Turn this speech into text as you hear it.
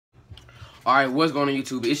Alright, what's going on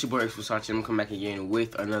YouTube? It's your boy X Versace. I'm coming back again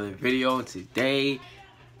with another video. Today,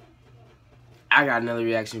 I got another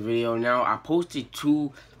reaction video. Now, I posted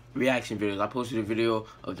 2 reaction videos. I posted a video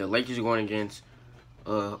of the Lakers going against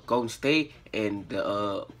Golden State and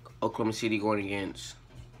the Oklahoma City going against.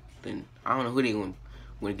 Then I don't know who they went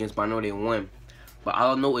against, but I know they won. But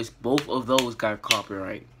all I know is both of those got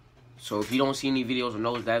copyright. So if you don't see any videos on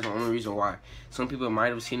those, that's the only reason why. Some people might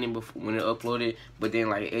have seen it before when it uploaded, but then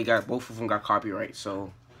like both of them got copyright.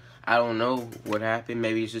 So I don't know what happened.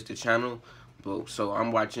 Maybe it's just the channel. But so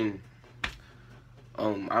I'm watching.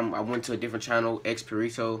 I went to a different channel, X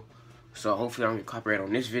Perito. So hopefully I don't get copyright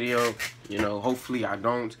on this video. You know, hopefully I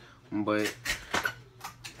don't. But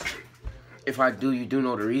if I do, you do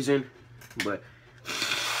know the reason. But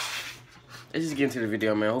let's just get into the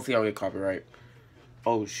video, man. Hopefully I don't get copyright.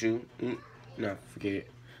 Oh shoot! No, forget it.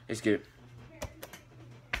 Let's get it.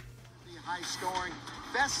 The high scoring,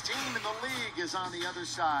 best team in the league is on the other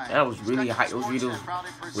side. That was really high. Those videos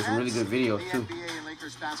was some really good videos too. The NBA and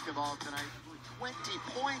Lakers basketball tonight. 20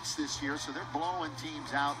 points this year, so they're blowing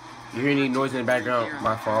teams out. You hear any noise in the background?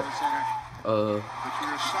 My fault. But you're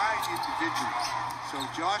assigned individually. So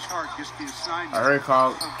Josh Hart gets the assignment. I heard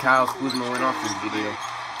Kyle Kuzma went off this video.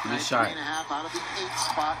 He just shot. Out of the 8th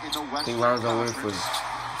spot in the West. I think rounds on win for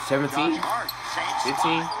 17, 15.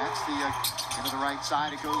 That's the into the right side.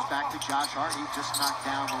 It goes back to Josh Hart. He just knocked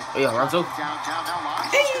down. Yeah, Lonzo. Downtown now.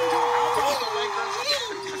 Lonzo. The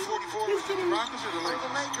Lakers. 44 was the Rockets or the Lakers?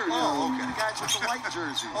 The Lakers. Oh, okay. The guys with the white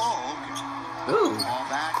jerseys. Oh, okay. Ooh. Ball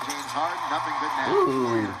back. James Harden. Nothing but net.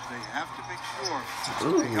 Ooh. They have to make sure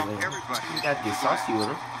Ooh. they help everybody. You got to get saucy with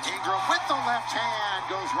him. Ingram with the left hand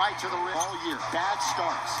goes right to the rim all year. Bad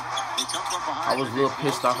starts. They come from behind. I was a little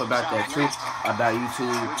pissed off about that too, about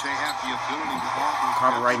YouTube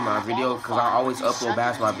copyrighting my video, because I always upload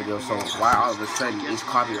basketball videos, so why all of a sudden it's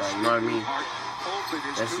copyright, you know what I mean?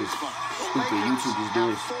 That's just stupid. YouTube is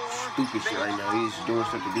doing stupid shit right now. He's doing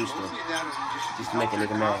stuff to do stuff. Just to make a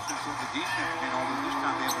nigga mad.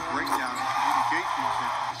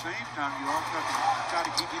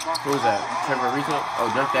 Who's that? Trevor Rico? Oh,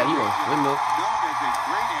 dunked that. He went windmill.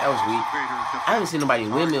 That was weak. I haven't seen nobody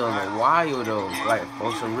windmill in a while though. Like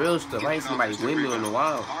on some real stuff. I ain't seen nobody windmill in a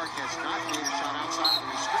while.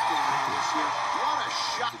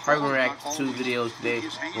 Probably gonna react to 2 videos today.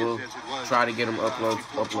 We'll try to get them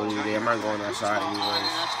uploaded today. I'm not going outside anyways.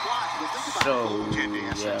 So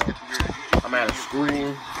yeah, I'm out of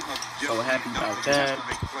school. So happy about that.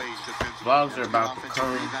 Vlogs are about to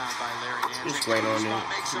come. Just wait on it.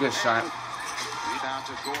 It's a good shot.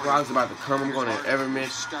 Vlogs about to come. I'm going to Evermint.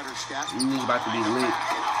 It's about to be lit.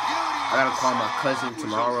 I gotta call my cousin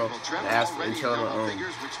tomorrow and ask and tell him,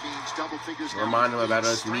 remind him about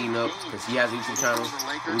us meeting up, because he has a YouTube channel.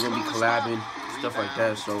 We're gonna be collabing, stuff like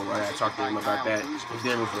that. So I gotta talk to him about that. His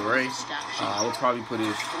name is Ray. I will probably put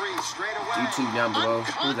his YouTube down below.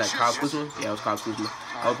 Who was that? Kyle Kuzma? Yeah, it was Kyle Kuzma.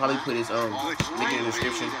 I will probably put his link in the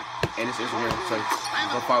description and his Instagram. So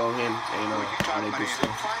go follow him and how they do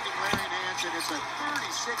stuff.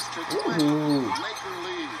 Ooh.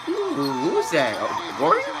 Ooh, who was that? Oh,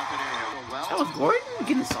 Gordon? That was Gordon?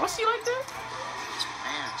 Getting saucy like that?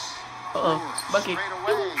 Bucket.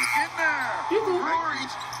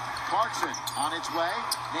 Clarkson on its way.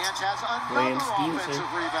 Nance has another offensive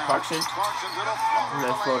rebound. Clarkson.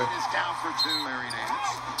 Little floater is down for 2.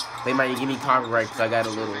 They might give me copyright because I got a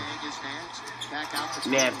little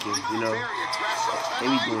napkin, you know. They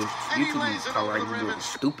be doing YouTube copyright, they doing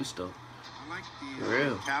stupid stuff. For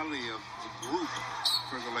real.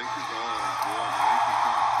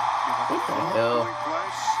 What the hell?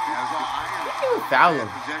 You can foul him.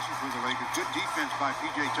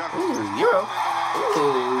 Ooh, Euro.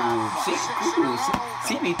 Ooh,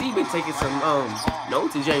 CBT been taking some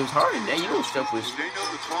notes to James Harden. Now you know stuff with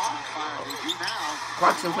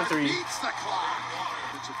Clarkson for 3.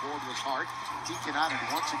 He cannot, and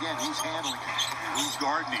once again he's handling it. He's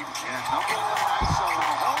guarding him. And number 1 ISO in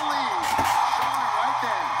the whole league. Showing right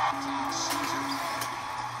there.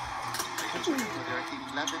 For their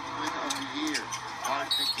 11th win of the year.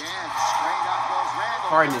 Harden again. Straight up goes Randall.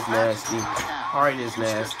 Harden is nasty. Harden is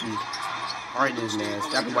nasty. Harden is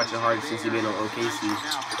nasty. I've been watching Harden since he's been on OKC.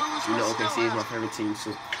 You know OKC is my favorite team,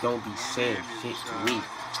 so don't be saying shit to me.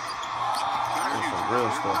 That's some real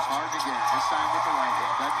stuff.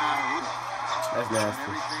 That's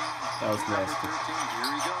nasty. That was nasty.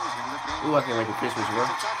 Ooh, I can't wait for Christmas, bro.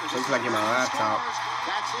 Looks like get my laptop.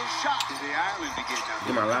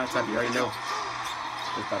 Get my laptop, you already know.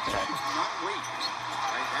 What's about to happen.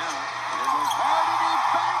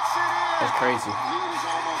 That's crazy. Lead is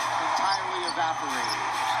almost entirely evaporated.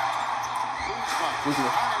 Kuzma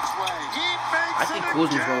on its way. I think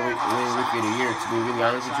Kuzma's going to win Rookie of the Year, to be really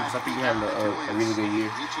honest with you, because I think he's having a really good year.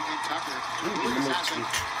 All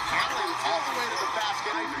the way to the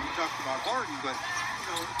basket. You talked about Harden, but you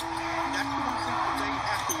know, that's the one thing that they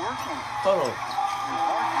have to work on. Hold on. And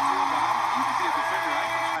Harden feels like I don't need to be a defender. I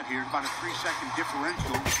can out here. About a 3-second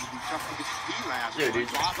differential. It would be tough to get the speed last. Yeah, dude.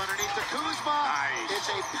 Lob underneath the Kuzma. Nice. It's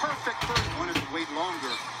a perfect first. Wanted to wait longer.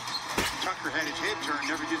 Tucker had his head turned.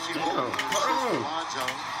 Never did see the Hold on. Lonzo.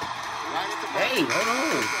 Right at the Hey, hold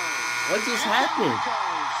on. What just happened?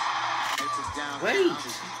 Wait.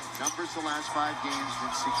 Numbers the last 5 games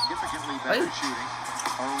been significantly better shooting.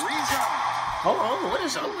 Ariza. Hold on. What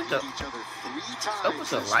is up with the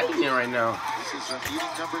lightning right now? This is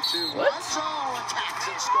meeting number 2. What? Lonzo attacks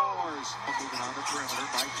and scores. Moving on the perimeter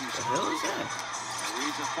by Tyson. What the hell is that?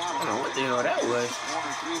 Ariza I don't know what the hell that was.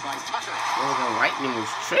 Corner 3 by Tucker. Oh, the lightning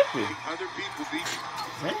was tripping. Other people beat you.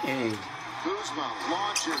 Hey. Kuzma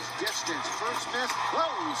launches, distance, first miss. Whoa,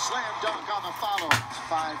 slam dunk on the follow. It's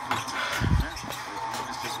 5 for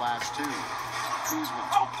missed his last 2. Kuzma.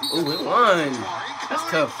 Oh, it won. That's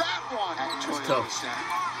tough. That's tough.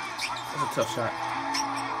 That's a tough shot.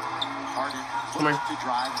 Harden Come here. to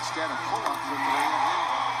drive instead of pull up for 3 and then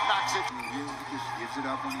knocks it. He just gives it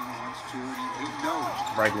up when he wants to, and he knows.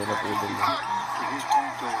 Brighten it up a little bit. For his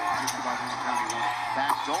point goal, just about any time he wants.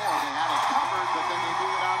 Back door, they had it covered, but then they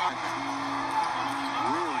moved it out on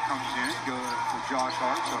Comes in, go to Josh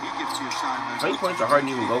Hart, so he gets the assignment. How many points are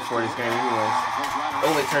Harden even go for this game anyways?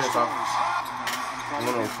 Oh, wait, turn this off. I'm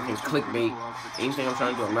gonna freaking clickbait. Anything I'm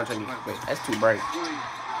trying to do, I'm not trying to get clickbait. That's too bright. Really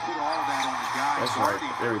put all of that on the guy. That's right.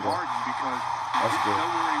 There we go. Because That's he good. didn't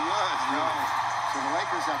know where he was. Really. So the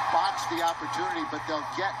Lakers have botched the opportunity, but they'll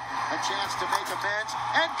get a chance to make amends.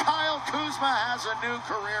 And Kyle Kuzma has a new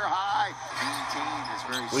career high. Maintain is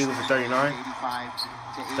very What are you looking for, 39? 85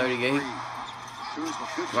 to 38? 83. Kuzma,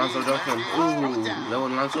 good Lonzo feed. Duncan. Ooh, that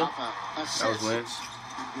was Lonzo? Off a That was assist. Lance.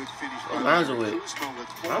 Good finish. What Lonzo with? Kuzma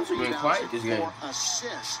with 4 Lonzo been rebounds quiet and this game. 4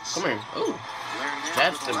 assists. Come here. Ooh. Larry Nance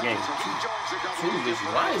That's with the 11, game. so he joins the double Two digit. bitches.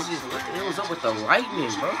 Why is this? What the hell is up with the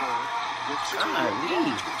lightning, bro? With 2.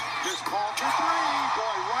 Golly. Just called for 3.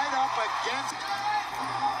 Boy, right up against.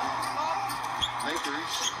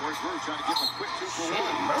 Lakers, where's Rue trying to give him a quick 2 for 1. Shit,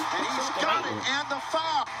 bro. And he's got it. And the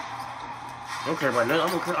foul. I don't care about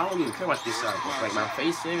nothing. I don't even care about this side. Like my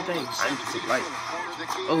face and everything. I need to take light.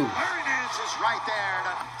 Oh. Larry Nance is right there.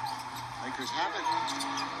 Lakers have it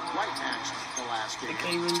right matched the last game. They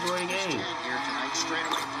can't even enjoy the game. Here tonight, straight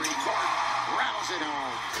away 3. Gordon rattles it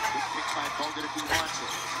home. Good pick by Bogut if he wants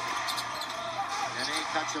it. And A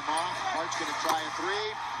cuts him off. Hart's going to try a 3.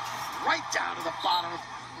 Right down to the bottom.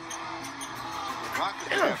 I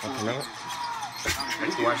don't fucking know. I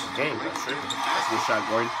need to watch this game. That's true. That's a good shot,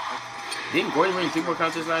 Gordon. Didn't Gordon win 3-point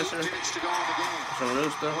contest last year? Minutes to go in the game. Some real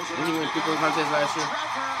stuff. Didn't he win 3-point contest last year?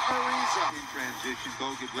 Trevor Ariza. In transition,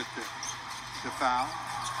 Bogut with the foul.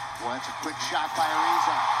 Well, that's a quick shot by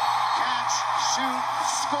Ariza. Catch, shoot,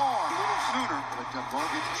 score. A little sooner. But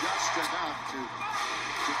Bogut just enough to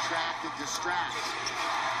detract and distract.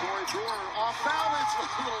 Corey Brewer off balance with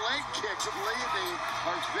little leg kicks of Leavy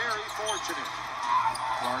are very fortunate.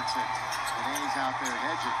 Clarkson. And A's out there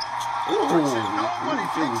hedging. Ooh,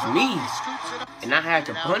 if it was me, and I had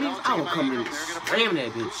to punish, I would come in and slam that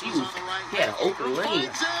bitch. He had an open lane.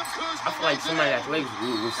 I feel like somebody athletic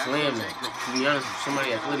would slam that. To be honest,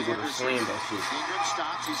 somebody athletic would have slammed that shit.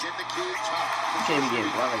 You can't be getting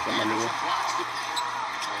blocked like that, my nigga.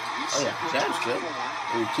 Oh yeah, jab's good.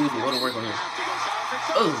 And Kuzma, what to work on him.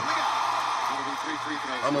 Oh.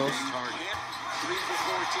 Almost.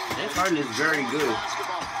 James Harden is very good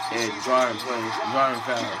at drawing plays, drawing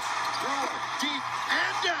fouls.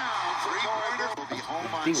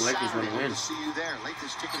 I think Lakers going to win. See you there.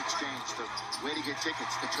 Lakers Ticket Exchange, the way to get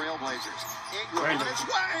tickets. The Trailblazers. Ingram on its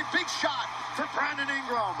way. Big shot for Brandon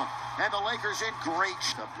Ingram. And the Lakers in great.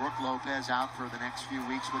 Brook Lopez out for the next few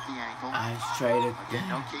weeks with the ankle. I traded Again,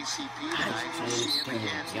 no KCP tonight. We'll see him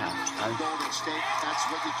again. Golden State, that's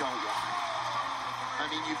what you don't want. I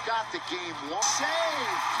mean, you've got the game won. Save.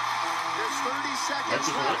 There's 30 seconds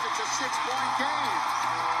left. It's a 6-point game.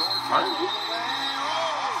 Gordon all the way.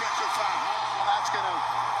 Offensive foul. That's going to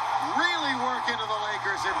really work into the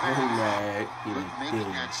Lakers' advantage. Making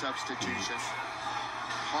that substitution.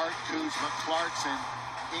 Hart, Kuzma, Clarkson,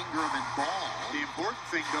 Ingram, and Ball. The important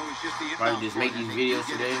thing, though, is just the inbound. Probably just make these videos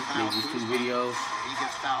today. Make these 2 videos. He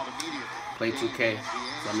gets fouled immediately. Play 2K.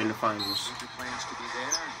 So I'm in the finals. Plans to be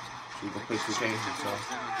there. So we can play 2K. So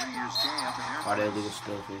all that little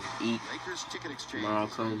stuff is eat. Tomorrow I'll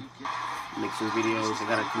come make some videos. I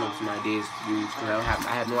gotta come up with some ideas to use because I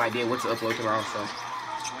have no idea what to upload tomorrow. So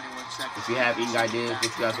if you have any ideas, what you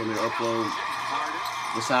guys want me to upload,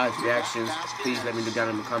 besides reactions, please let me know down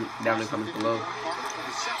in the comments below.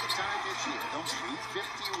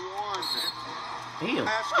 Damn.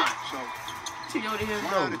 T.O. to his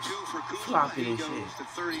nose. Flopping and shit. Yeah,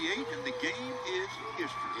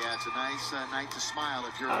 it's a nice night to smile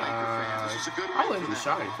if you're a Laker fan. This is a good I wasn't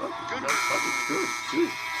sorry. Fuck. Good. Fucking good.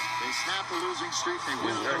 Jeez. They snap the losing streak. They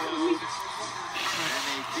win on the road. And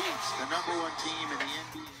they beat the #1 team in the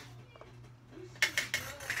NBA.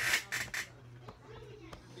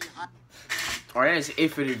 Alright, that's it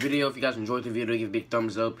for the video. If you guys enjoyed the video, give a big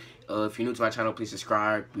thumbs up. If you're new to my channel, please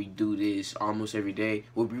subscribe. We do this almost every day.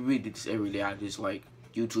 Well, we really do this every day. I just, like,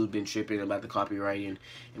 YouTube's been tripping about the copywriting,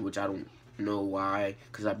 in which I don't know why,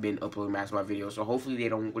 because I've been uploading mass of my videos. So hopefully they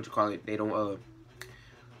don't, they don't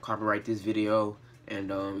copyright this video. And,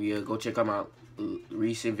 yeah, go check out my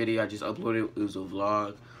recent video I just uploaded. It was a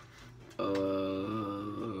vlog.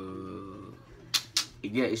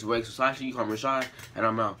 Yeah, it's Rex. So actually, you call me Rashad, and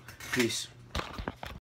I'm out. Peace.